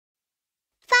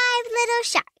little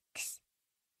sharks.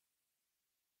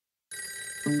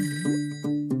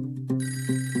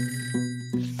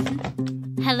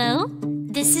 Hello,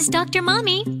 this is Dr.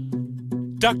 Mommy.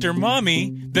 Dr.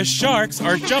 Mommy, the sharks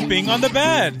are jumping on the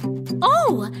bed.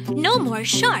 Oh, no more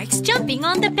sharks jumping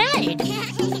on the bed. 5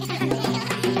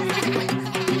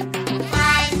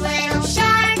 little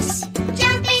sharks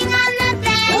jumping on the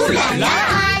bed. Ooh la la!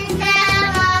 One fell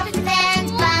off and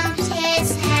bumped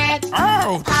his head.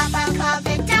 Ouch! Papa called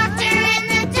the doctor and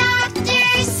the doctor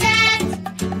said,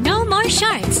 No more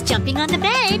sharks jumping on the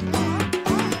bed.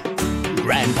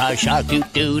 Grandpa Shark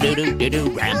doo-doo-doo-doo-doo-doo.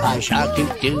 Grandpa Shark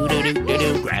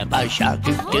doo-doo-doo-doo-doo-doo. Grandpa Shark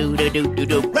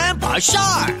doo-doo-doo-doo-doo. Grandpa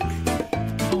Shark! 4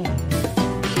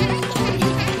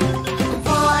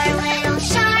 little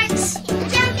sharks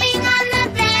jumping on the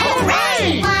bed.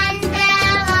 Hooray! One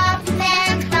fell off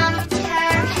and bumped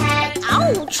her head.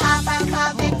 Ouch! Papa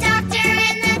called the doctor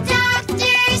and the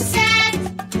doctor said,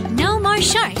 No more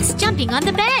sharks jumping on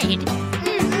the bed.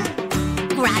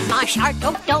 Grandma Shark,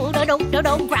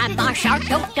 do-do-do-do-do-do. Grandma Shark,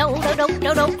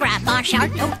 do-do-do-do-do-do. Grandma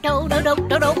Shark,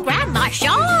 do-do-do-do-do-do. Grandma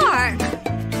Shark. 3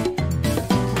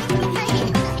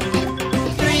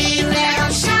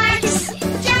 little sharks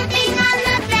jumping on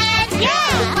the bed.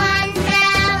 Yeah. One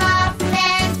fell off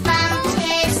and bumped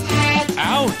his head.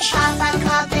 Ouch! Papa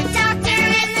called the doctor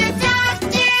and the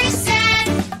doctor said,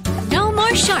 No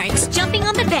more sharks jumping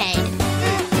on the bed.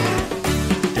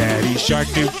 Daddy Shark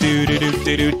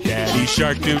doo-doo-doo-doo-doo. Daddy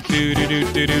Shark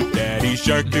doo-doo-doo-doo-doo. Daddy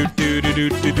Shark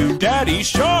doo-doo-doo-doo-doo. Daddy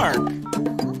Shark!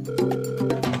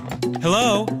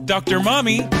 Hello, Dr.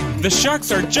 Mommy. The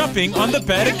sharks are jumping on the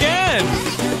bed again. 2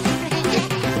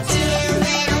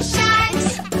 little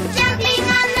sharks jumping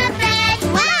on the bed.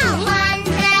 Wow. One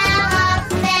fell off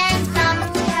and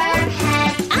bumped her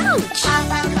head. Ouch!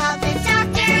 Papa called the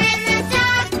doctor and the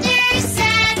doctor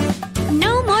said,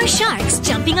 No more sharks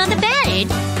jumping on the bed.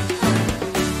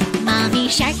 Mommy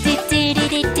Shark,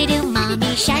 do-do-do-do-do-do.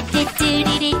 Mommy Shark,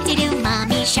 do-do-do-do-do-do.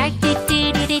 Mommy Shark, do-do-do-do-do-do.